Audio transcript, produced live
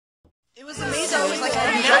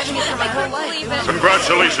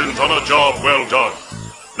Congratulations on a job well done.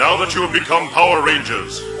 Now that you have become Power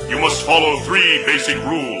Rangers, you must follow 3 basic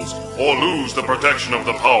rules or lose the protection of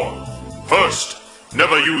the power. First,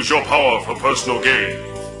 never use your power for personal gain.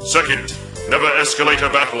 Second, never escalate a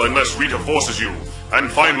battle unless Rita forces you. And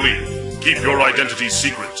finally, keep your identity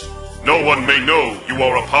secret. No one may know you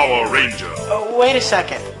are a Power Ranger. Wait a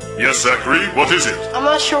second. Yes, Zachary, what is it? I'm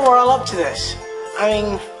not sure we're all up to this. I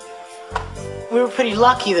mean, we were pretty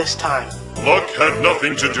lucky this time. Luck had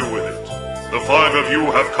nothing to do with it. The 5 of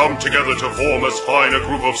you have come together to form as fine a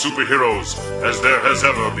group of superheroes as there has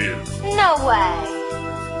ever been. No way.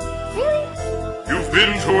 Really? You've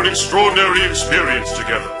been through an extraordinary experience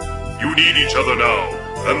together. You need each other now,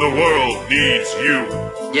 and the world needs you.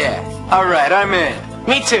 Yeah, alright, I'm in.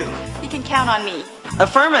 Me too. You can count on me.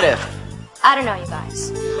 Affirmative. I don't know, you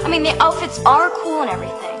guys. I mean, the outfits are cool and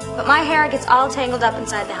everything, but my hair gets all tangled up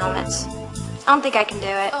inside the helmets. I don't think I can do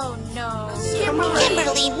it. Oh, no.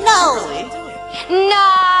 Kimberly, no!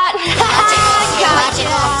 Not! Gotcha!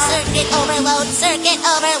 Circuit overload, circuit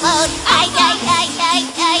overload!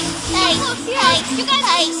 You guys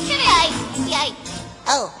are just kidding!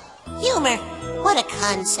 Oh, humor. What a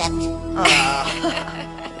concept.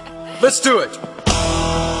 Let's do it!